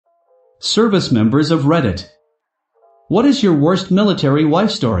Service members of Reddit. What is your worst military wife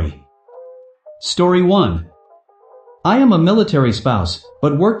story? Story 1. I am a military spouse,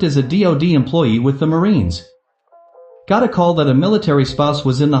 but worked as a DoD employee with the Marines. Got a call that a military spouse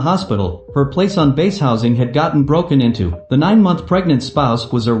was in the hospital. Her place on base housing had gotten broken into. The 9-month pregnant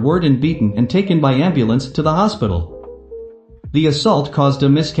spouse was arrested and beaten and taken by ambulance to the hospital. The assault caused a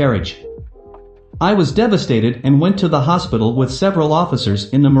miscarriage. I was devastated and went to the hospital with several officers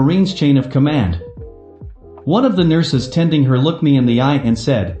in the Marines' chain of command. One of the nurses tending her looked me in the eye and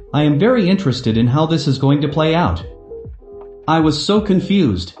said, "I am very interested in how this is going to play out." I was so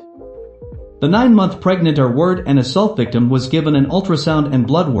confused. The 9-month pregnant arrested and assault victim was given an ultrasound and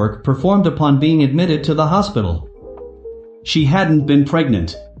blood work performed upon being admitted to the hospital. She hadn't been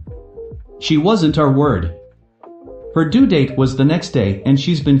pregnant. She wasn't arrested. Her due date was the next day and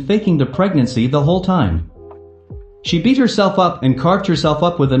she's been faking the pregnancy the whole time. She beat herself up and carved herself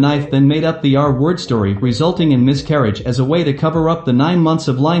up with a knife, then made up the R-word story resulting in miscarriage as a way to cover up the 9 months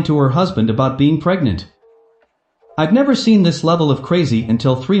of lying to her husband about being pregnant. I've never seen this level of crazy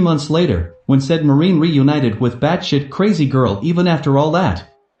until 3 months later, when said Marine reunited with batshit crazy girl even after all that.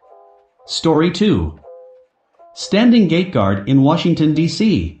 Story 2. Standing gate guard in Washington,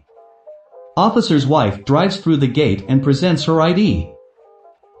 D.C. Officer's wife drives through the gate and presents her ID.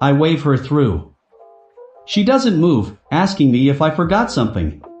 I wave her through. She doesn't move, asking me if I forgot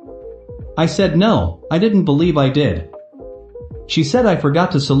something. I said no, I didn't believe I did. She said I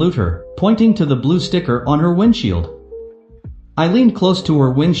forgot to salute her, pointing to the blue sticker on her windshield. I leaned close to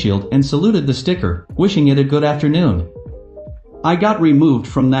her windshield and saluted the sticker, wishing it a good afternoon. I got removed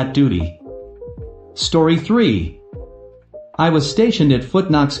from that duty. Story 3. I was stationed at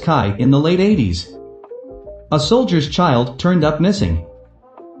Fort Knox Kai in the late 80s. A soldier's child turned up missing.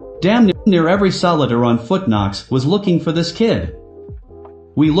 Damn near every soldier on Fort Knox was looking for this kid.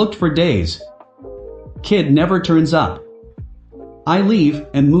 We looked for days. Kid never turns up. I leave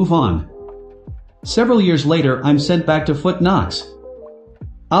and move on. Several years later I'm sent back to Fort Knox.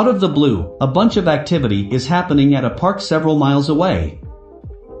 Out of the blue, a bunch of activity is happening at a park several miles away.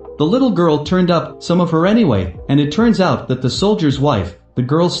 The little girl turned up, some of her anyway, and it turns out that the soldier's wife, the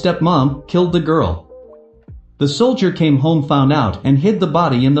girl's stepmom, killed the girl. The soldier came home, found out, and hid the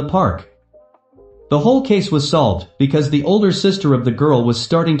body in the park. The whole case was solved because the older sister of the girl was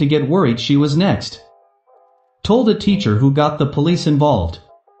starting to get worried she was next. Told a teacher who got the police involved.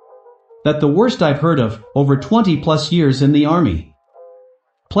 That the worst I've heard of, over 20 plus years in the army.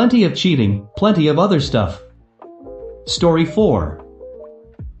 Plenty of cheating, plenty of other stuff. Story 4.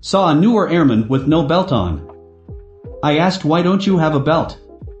 Saw a newer airman with no belt on. I asked, "Why don't you have a belt?"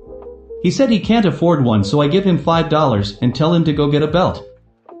 He said he can't afford one, so I give him $5 and tell him to go get a belt.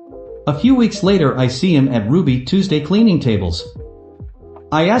 A few weeks later I see him at Ruby Tuesday cleaning tables.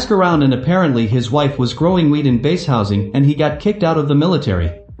 I ask around and apparently his wife was growing weed in base housing and he got kicked out of the military.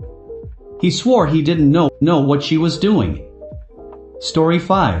 He swore he didn't know what she was doing. Story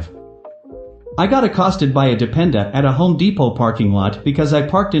 5. I got accosted by a dependent at a Home Depot parking lot because I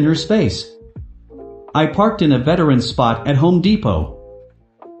parked in her space. I parked in a veteran spot at Home Depot.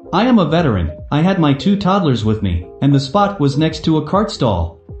 I am a veteran, I had my 2 toddlers with me, and the spot was next to a cart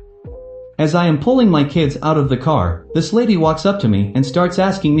stall. As I am pulling my kids out of the car, this lady walks up to me and starts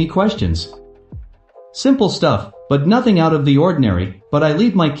asking me questions. Simple stuff, but nothing out of the ordinary, but I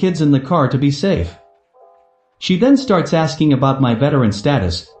leave my kids in the car to be safe. She then starts asking about my veteran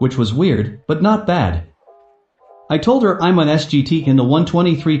status, which was weird, but not bad. I told her I'm an SGT in the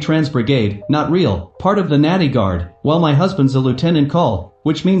 123 Trans Brigade, not real, part of the Natty Guard, while my husband's a lieutenant call,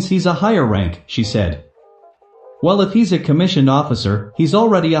 which means he's a higher rank, she said. Well, if he's a commissioned officer, he's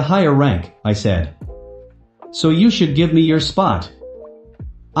already a higher rank, I said. So you should give me your spot.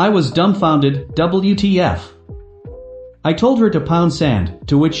 I was dumbfounded, WTF. I told her to pound sand,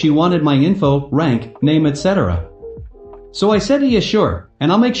 to which she wanted my info, rank, name, etc. So I said yeah sure,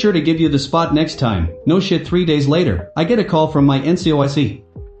 and I'll make sure to give you the spot next time. No shit, 3 days later, I get a call from my NCOIC.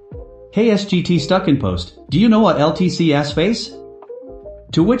 Hey SGT stuck in post, do you know what LTC ass face?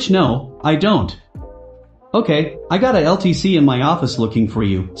 To which no, I don't. Okay, I got a LTC in my office looking for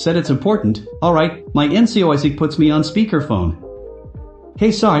you, said it's important. Alright, my NCOIC puts me on speakerphone.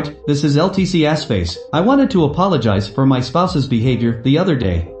 Hey Sarge, this is LTC Assface. I wanted to apologize for my spouse's behavior the other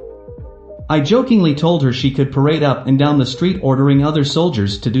day. I jokingly told her she could parade up and down the street ordering other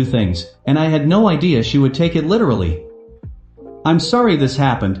soldiers to do things, and I had no idea she would take it literally. I'm sorry this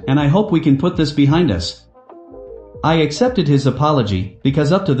happened and I hope we can put this behind us. I accepted his apology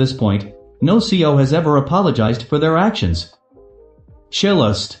because up to this point, no CO has ever apologized for their actions.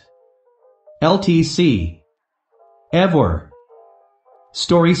 Chillest. LTC. Ever.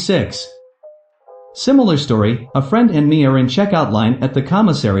 Story 6. Similar story, a friend and me are in checkout line at the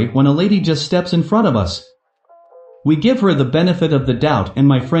commissary when a lady just steps in front of us. We give her the benefit of the doubt and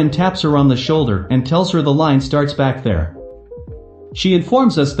my friend taps her on the shoulder and tells her the line starts back there. She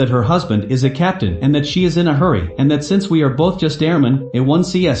informs us that her husband is a captain and that she is in a hurry and that since we are both just airmen,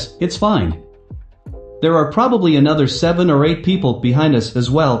 A1CS, it's fine. There are probably another 7 or 8 people behind us as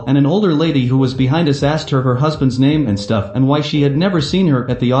well, and an older lady who was behind us asked her husband's name and stuff and why she had never seen her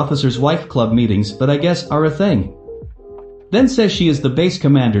at the officer's wife club meetings that I guess are a thing. Then says she is the base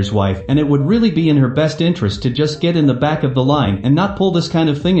commander's wife and it would really be in her best interest to just get in the back of the line and not pull this kind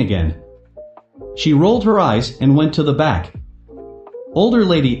of thing again. She rolled her eyes and went to the back. Older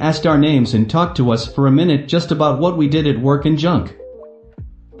lady asked our names and talked to us for a minute just about what we did at work and junk.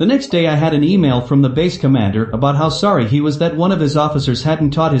 The next day I had an email from the base commander about how sorry he was that one of his officers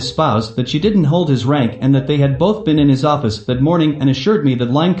hadn't taught his spouse that she didn't hold his rank and that they had both been in his office that morning and assured me that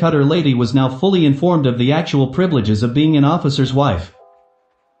line cutter lady was now fully informed of the actual privileges of being an officer's wife.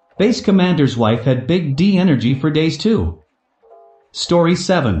 Base commander's wife had big D energy for days too. Story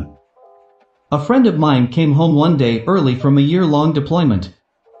 7. A friend of mine came home one day early from a year-long deployment.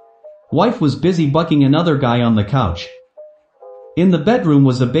 Wife was busy bucking another guy on the couch. In the bedroom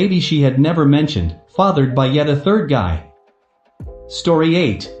was a baby she had never mentioned, fathered by yet a third guy. Story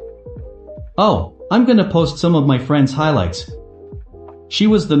 8. Oh, I'm gonna post some of my friend's highlights. She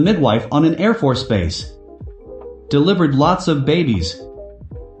was the midwife on an Air Force base. Delivered lots of babies.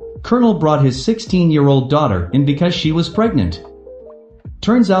 Colonel brought his 16-year-old daughter in because she was pregnant.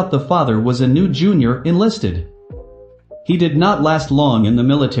 Turns out the father was a new junior enlisted. He did not last long in the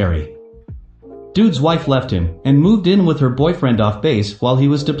military. Dude's wife left him and moved in with her boyfriend off base while he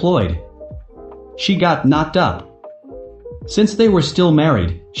was deployed. She got knocked up. Since they were still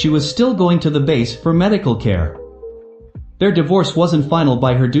married, she was still going to the base for medical care. Their divorce wasn't final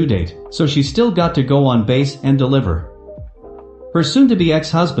by her due date, so she still got to go on base and deliver. Her soon-to-be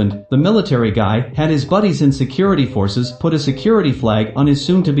ex-husband, the military guy, had his buddies in security forces put a security flag on his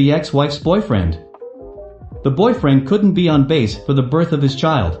soon-to-be ex-wife's boyfriend. The boyfriend couldn't be on base for the birth of his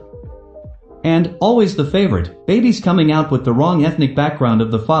child. And, always the favorite, babies coming out with the wrong ethnic background of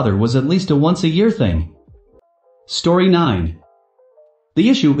the father was at least a once-a-year thing. Story 9. The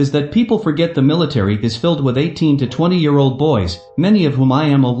issue is that people forget the military is filled with 18 to 20-year-old boys, many of whom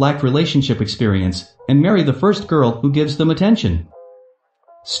lack relationship experience, and marry the first girl who gives them attention.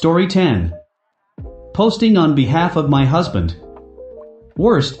 Story 10. Posting on behalf of my husband.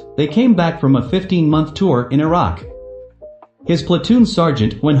 Worst, they came back from a 15-month tour in Iraq. His platoon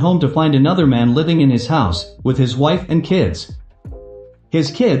sergeant went home to find another man living in his house, with his wife and kids. His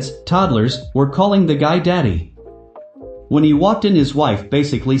kids, toddlers, were calling the guy daddy. When he walked in, his wife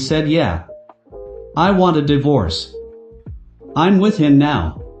basically said, "Yeah, I want a divorce. I'm with him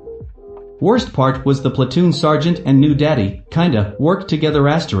now." Worst part was the platoon sergeant and new daddy, kinda, worked together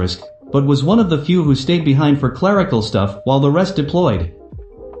asterisk, but was one of the few who stayed behind for clerical stuff while the rest deployed.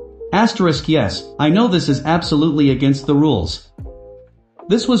 Asterisk yes, I know this is absolutely against the rules.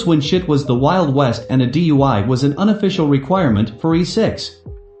 This was when shit was the Wild West and a DUI was an unofficial requirement for E6.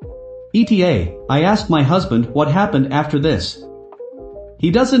 ETA, I asked my husband what happened after this.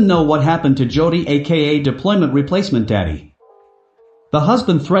 He doesn't know what happened to Jody aka deployment replacement daddy. The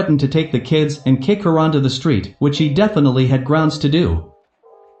husband threatened to take the kids and kick her onto the street, which he definitely had grounds to do.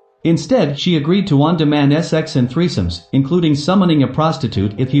 Instead, she agreed to on-demand sex and threesomes, including summoning a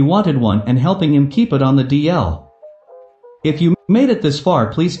prostitute if he wanted one and helping him keep it on the DL. If you made it this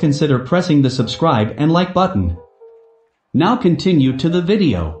far, please consider pressing the subscribe and like button. Now continue to the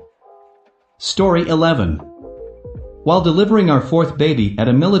video. Story 11. While delivering our 4th baby at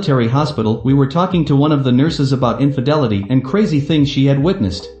a military hospital, we were talking to one of the nurses about infidelity and crazy things she had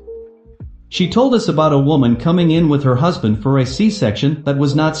witnessed. She told us about a woman coming in with her husband for a C-section that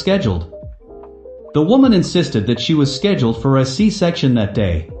was not scheduled. The woman insisted that she was scheduled for a C-section that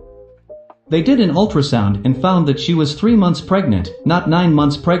day. They did an ultrasound and found that she was 3 months pregnant, not 9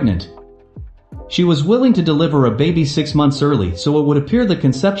 months pregnant. She was willing to deliver a baby 6 months early, so it would appear the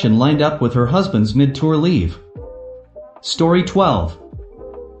conception lined up with her husband's mid-tour leave. Story 12.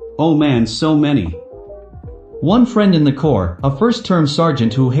 Oh man, so many. One friend in the Corps, a first-term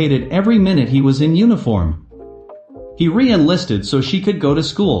sergeant who hated every minute he was in uniform. He re-enlisted so she could go to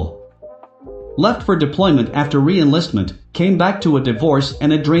school. Left for deployment after re-enlistment, came back to a divorce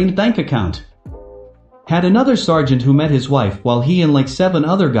and a drained bank account. Had another sergeant who met his wife while he and like 7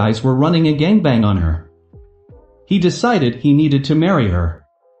 other guys were running a gangbang on her. He decided he needed to marry her.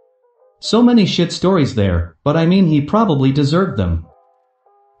 So many shit stories there, but I mean he probably deserved them.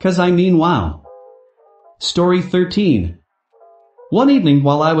 'Cause I mean wow. Story 13. One evening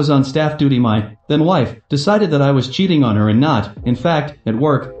while I was on staff duty, my then wife decided that I was cheating on her and not, in fact, at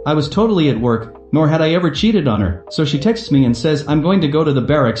work. I was totally at work, nor had I ever cheated on her, so she texts me and says I'm going to go to the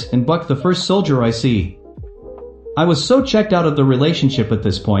barracks and buck the first soldier I see. I was so checked out of the relationship at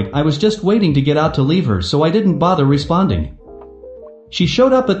this point I was just waiting to get out to leave her, so I didn't bother responding. She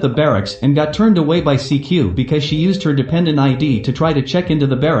showed up at the barracks and got turned away by CQ because she used her dependent ID to try to check into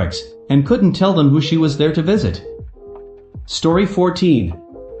the barracks, and couldn't tell them who she was there to visit. Story 14.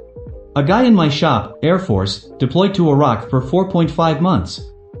 A guy in my shop, Air Force, deployed to Iraq for 4.5 months.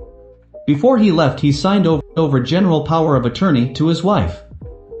 Before he left he signed over general power of attorney to his wife.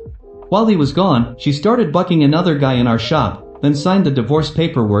 While he was gone, she started bucking another guy in our shop, then signed the divorce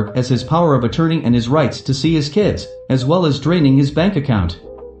paperwork as his power of attorney and his rights to see his kids, as well as draining his bank account.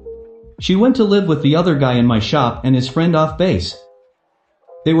 She went to live with the other guy in my shop and his friend off base.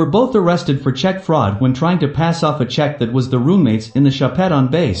 They were both arrested for check fraud when trying to pass off a check that was the roommates in the chapette on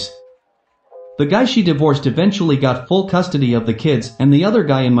base. The guy she divorced eventually got full custody of the kids, and the other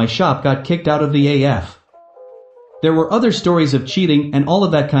guy in my shop got kicked out of the AF. There were other stories of cheating and all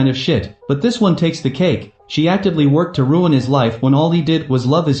of that kind of shit, but this one takes the cake. She actively worked to ruin his life when all he did was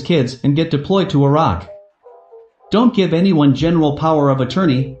love his kids and get deployed to Iraq. Don't give anyone general power of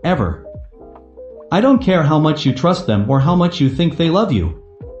attorney, ever. I don't care how much you trust them or how much you think they love you.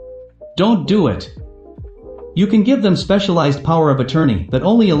 Don't do it. You can give them specialized power of attorney that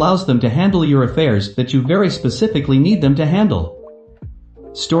only allows them to handle your affairs that you very specifically need them to handle.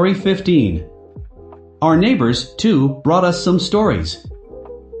 Story 15. Our neighbors, too, brought us some stories.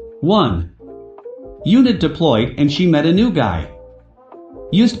 1. Unit deployed and she met a new guy.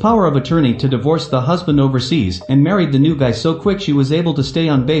 Used power of attorney to divorce the husband overseas and married the new guy so quick she was able to stay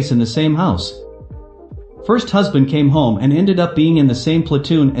on base in the same house. First husband came home and ended up being in the same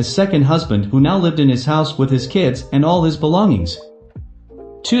platoon as second husband, who now lived in his house with his kids and all his belongings.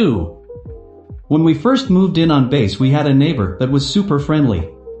 2. When we first moved in on base we had a neighbor that was super friendly.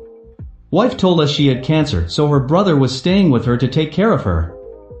 Wife told us she had cancer, so her brother was staying with her to take care of her.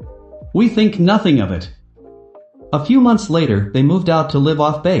 We think nothing of it. A few months later they moved out to live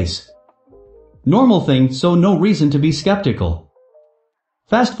off base. Normal thing, so no reason to be skeptical.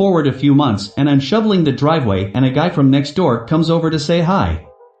 Fast forward a few months and I'm shoveling the driveway and a guy from next door comes over to say hi.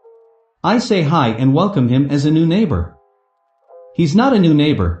 I say hi and welcome him as a new neighbor. He's not a new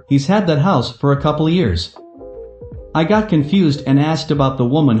neighbor, he's had that house for a couple years. I got confused and asked about the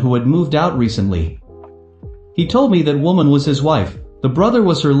woman who had moved out recently. He told me that woman was his wife, the brother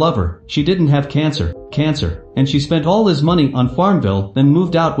was her lover, she didn't have cancer, and she spent all his money on Farmville, then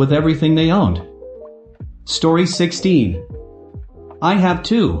moved out with everything they owned. Story 16. I have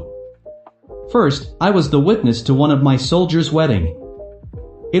two. First, I was the witness to one of my soldiers' wedding.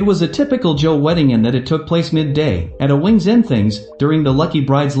 It was a typical Joe wedding in that it took place midday, at a Wings End Things, during the lucky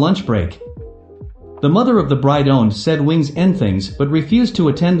bride's lunch break. The mother of the bride owned said Wings End Things but refused to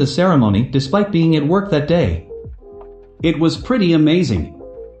attend the ceremony despite being at work that day. It was pretty amazing.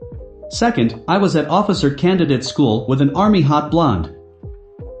 Second, I was at officer candidate school with an army hot blonde.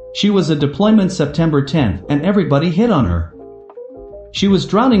 She was a deployment September 10th and everybody hit on her. She was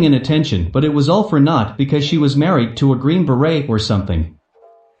drowning in attention, but it was all for naught because she was married to a Green Beret or something.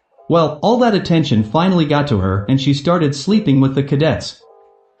 Well, all that attention finally got to her and she started sleeping with the cadets.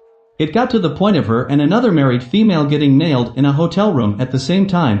 It got to the point of her and another married female getting nailed in a hotel room at the same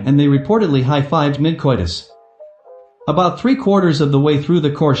time, and they reportedly high-fived mid-coitus. About 3/4 of the way through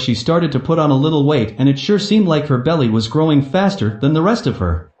the course she started to put on a little weight and it sure seemed like her belly was growing faster than the rest of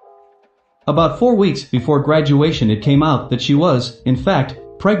her. About 4 weeks before graduation it came out that she was, in fact,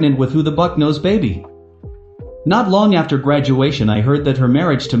 pregnant with who the buck knows baby. Not long after graduation I heard that her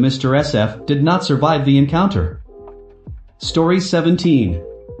marriage to Mr. SF did not survive the encounter. Story 17.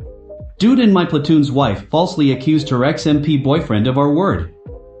 Dude in my platoon's wife falsely accused her ex-MP boyfriend of our word.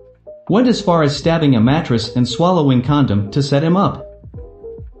 Went as far as stabbing a mattress and swallowing condom to set him up.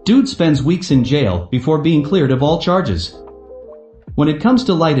 Dude spends weeks in jail before being cleared of all charges. When it comes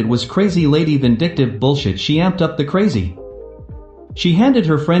to light it was crazy lady vindictive bullshit. She amped up the crazy. She handed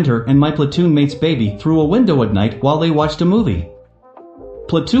her friend her and my platoon mate's baby through a window at night while they watched a movie.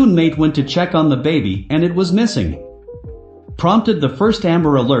 Platoon mate went to check on the baby and it was missing. Prompted the first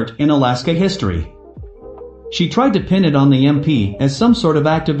Amber Alert in Alaska history. She tried to pin it on the MP as some sort of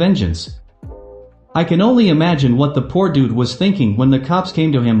act of vengeance. I can only imagine what the poor dude was thinking when the cops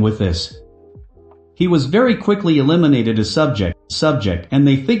came to him with this. He was very quickly eliminated as subject, and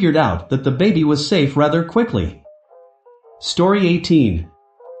they figured out that the baby was safe rather quickly. Story 18.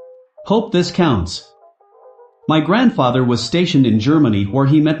 Hope this counts. My grandfather was stationed in Germany where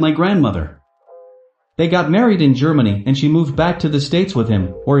he met my grandmother. They got married in Germany and she moved back to the States with him,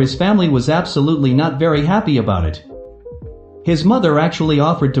 where his family was absolutely not very happy about it. His mother actually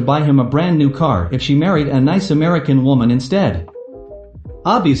offered to buy him a brand new car if she married a nice American woman instead.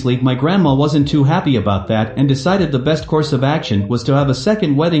 Obviously, my grandma wasn't too happy about that and decided the best course of action was to have a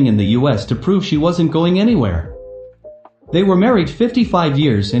second wedding in the US to prove she wasn't going anywhere. They were married 55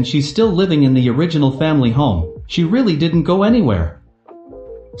 years and she's still living in the original family home. She really didn't go anywhere.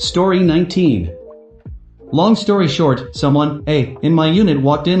 Story 19. Long story short, someone, A, in my unit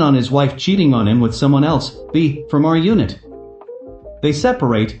walked in on his wife cheating on him with someone else, B, from our unit. They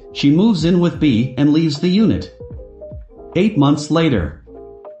separate, she moves in with B and leaves the unit. 8 months later.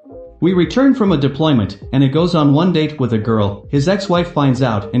 We return from a deployment, and it goes on one date with a girl. His ex-wife finds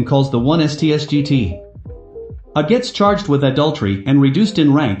out and calls the one STSGT. A gets charged with adultery and reduced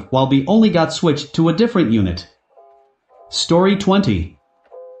in rank while B only got switched to a different unit. Story 20.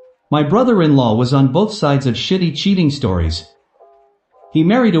 My brother-in-law was on both sides of shitty cheating stories. He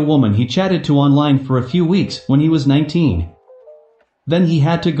married a woman he chatted to online for a few weeks when he was 19. Then he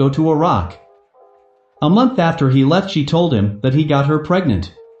had to go to Iraq. A month after he left, she told him that he got her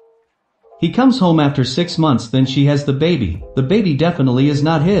pregnant. He comes home after 6 months, then she has the baby. The baby definitely is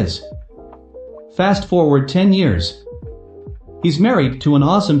not his. Fast forward 10 years. He's married to an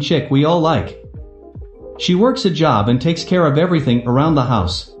awesome chick we all like. She works a job and takes care of everything around the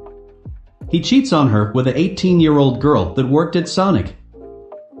house. He cheats on her with an 18-year-old girl that worked at Sonic.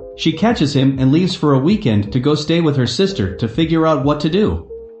 She catches him and leaves for a weekend to go stay with her sister to figure out what to do.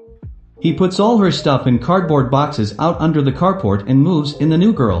 He puts all her stuff in cardboard boxes out under the carport and moves in the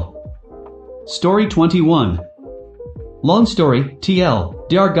new girl. Story 21. Long story, TL,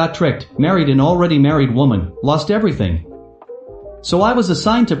 DR got tricked, married an already married woman, lost everything. So I was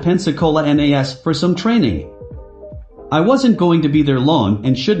assigned to Pensacola NAS for some training. I wasn't going to be there long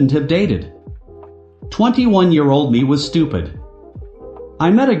and shouldn't have dated. 21-year-old me was stupid. I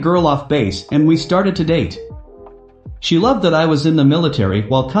met a girl off base and we started to date. She loved that I was in the military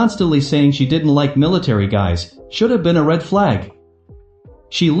while constantly saying she didn't like military guys. Should have been a red flag.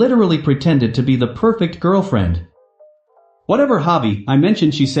 She literally pretended to be the perfect girlfriend. Whatever hobby I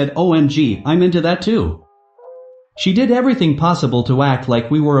mentioned, she said, OMG, I'm into that too. She did everything possible to act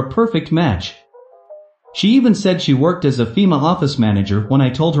like we were a perfect match. She even said she worked as a FEMA office manager when I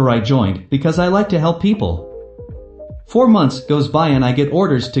told her I joined because I like to help people. 4 months goes by and I get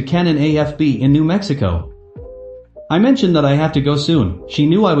orders to Canon AFB in New Mexico. I mentioned that I have to go soon. She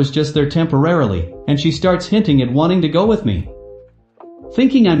knew I was just there temporarily, and she starts hinting at wanting to go with me.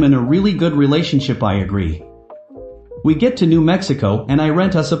 Thinking I'm in a really good relationship, I agree. We get to New Mexico and I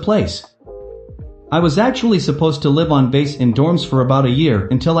rent us a place. I was actually supposed to live on base in dorms for about a year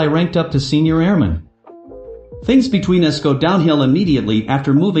until I ranked up to senior airman. Things between us go downhill immediately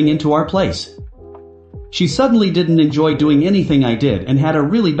after moving into our place. She suddenly didn't enjoy doing anything I did and had a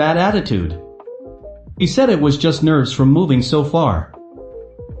really bad attitude. She said it was just nerves from moving so far.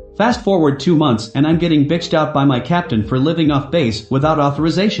 Fast forward 2 months and I'm getting bitched out by my captain for living off base without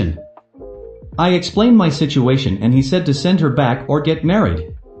authorization. I explained my situation and he said to send her back or get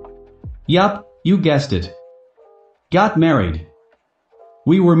married. Yup, you guessed it. Got married.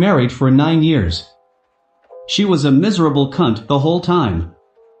 We were married for 9 years. She was a miserable cunt the whole time.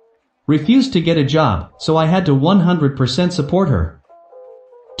 Refused to get a job, so I had to 100% support her.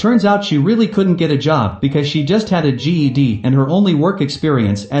 Turns out she really couldn't get a job because she just had a GED and her only work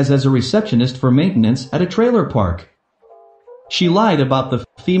experience as a receptionist for maintenance at a trailer park. She lied about the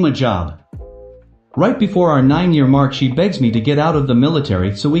FEMA job. Right before our 9-year mark, she begs me to get out of the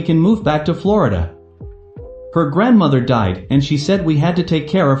military so we can move back to Florida. Her grandmother died and she said we had to take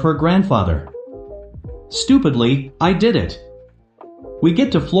care of her grandfather. Stupidly, I did it. We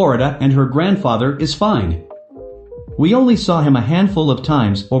get to Florida and her grandfather is fine. We only saw him a handful of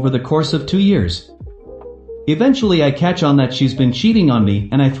times over the course of 2 years. Eventually I catch on that she's been cheating on me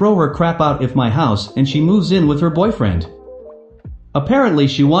and I throw her crap out of my house and she moves in with her boyfriend. Apparently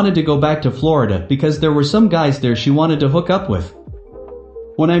she wanted to go back to Florida because there were some guys there she wanted to hook up with.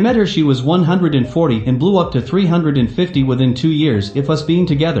 When I met her she was 140 and blew up to 350 within 2 years of us being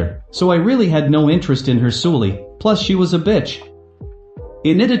together, so I really had no interest in her Sully, plus she was a bitch.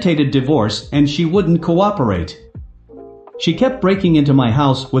 Initiated divorce and she wouldn't cooperate. She kept breaking into my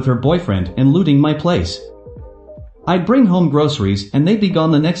house with her boyfriend and looting my place. I'd bring home groceries and they'd be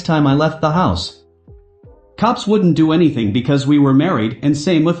gone the next time I left the house. Cops wouldn't do anything because we were married, and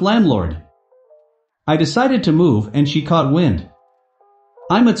same with landlord. I decided to move and she caught wind.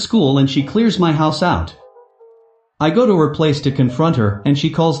 I'm at school and she clears my house out. I go to her place to confront her and she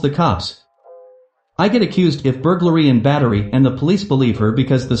calls the cops. I get accused of burglary and battery and the police believe her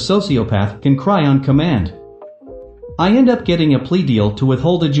because the sociopath can cry on command. I end up getting a plea deal to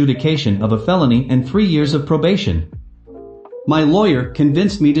withhold adjudication of a felony and 3 years of probation. My lawyer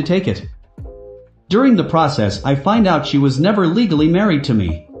convinced me to take it. During the process I find out she was never legally married to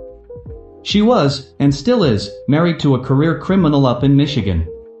me. She was, and still is, married to a career criminal up in Michigan.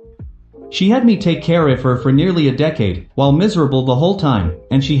 She had me take care of her for nearly a decade, while miserable the whole time,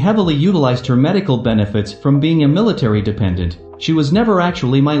 and she heavily utilized her medical benefits from being a military dependent. She was never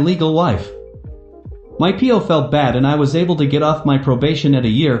actually my legal wife. My PO felt bad and I was able to get off my probation at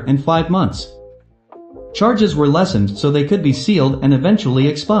 1 year and 5 months. Charges were lessened so they could be sealed and eventually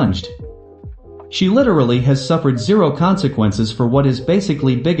expunged. She literally has suffered 0 consequences for what is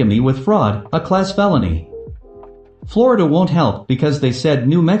basically bigamy with fraud, a class felony. Florida won't help because they said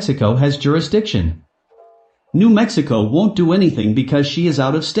New Mexico has jurisdiction. New Mexico won't do anything because she is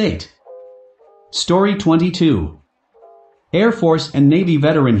out of state. Story 22. Air Force and Navy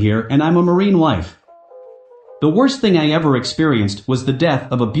veteran here and I'm a Marine wife. The worst thing I ever experienced was the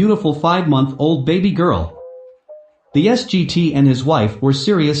death of a beautiful 5-month-old baby girl. The SGT and his wife were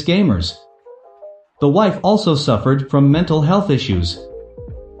serious gamers. The wife also suffered from mental health issues.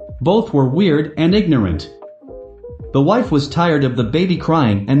 Both were weird and ignorant. The wife was tired of the baby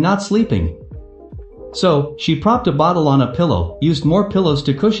crying and not sleeping. So, she propped a bottle on a pillow, used more pillows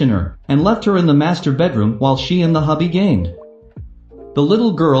to cushion her, and left her in the master bedroom while she and the hubby gamed. The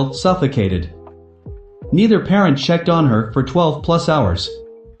little girl suffocated. Neither parent checked on her for 12+ hours.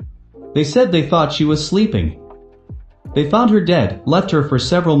 They said they thought she was sleeping. They found her dead, left her for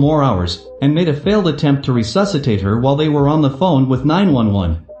several more hours, and made a failed attempt to resuscitate her while they were on the phone with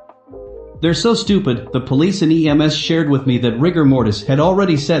 911. They're so stupid, the police and EMS shared with me that rigor mortis had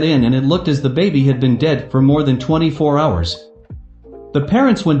already set in and it looked as the baby had been dead for more than 24 hours. The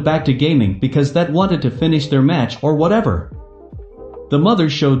parents went back to gaming because that wanted to finish their match or whatever. The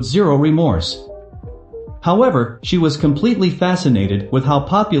mother showed 0 remorse. However, she was completely fascinated with how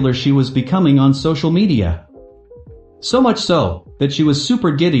popular she was becoming on social media. So much so, that she was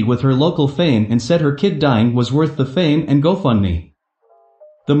super giddy with her local fame and said her kid dying was worth the fame and GoFundMe.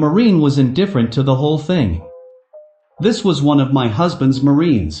 The Marine was indifferent to the whole thing. This was one of my husband's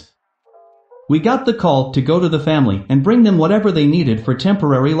Marines. We got the call to go to the family and bring them whatever they needed for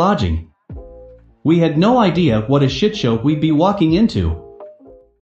temporary lodging. We had no idea what a shitshow we'd be walking into.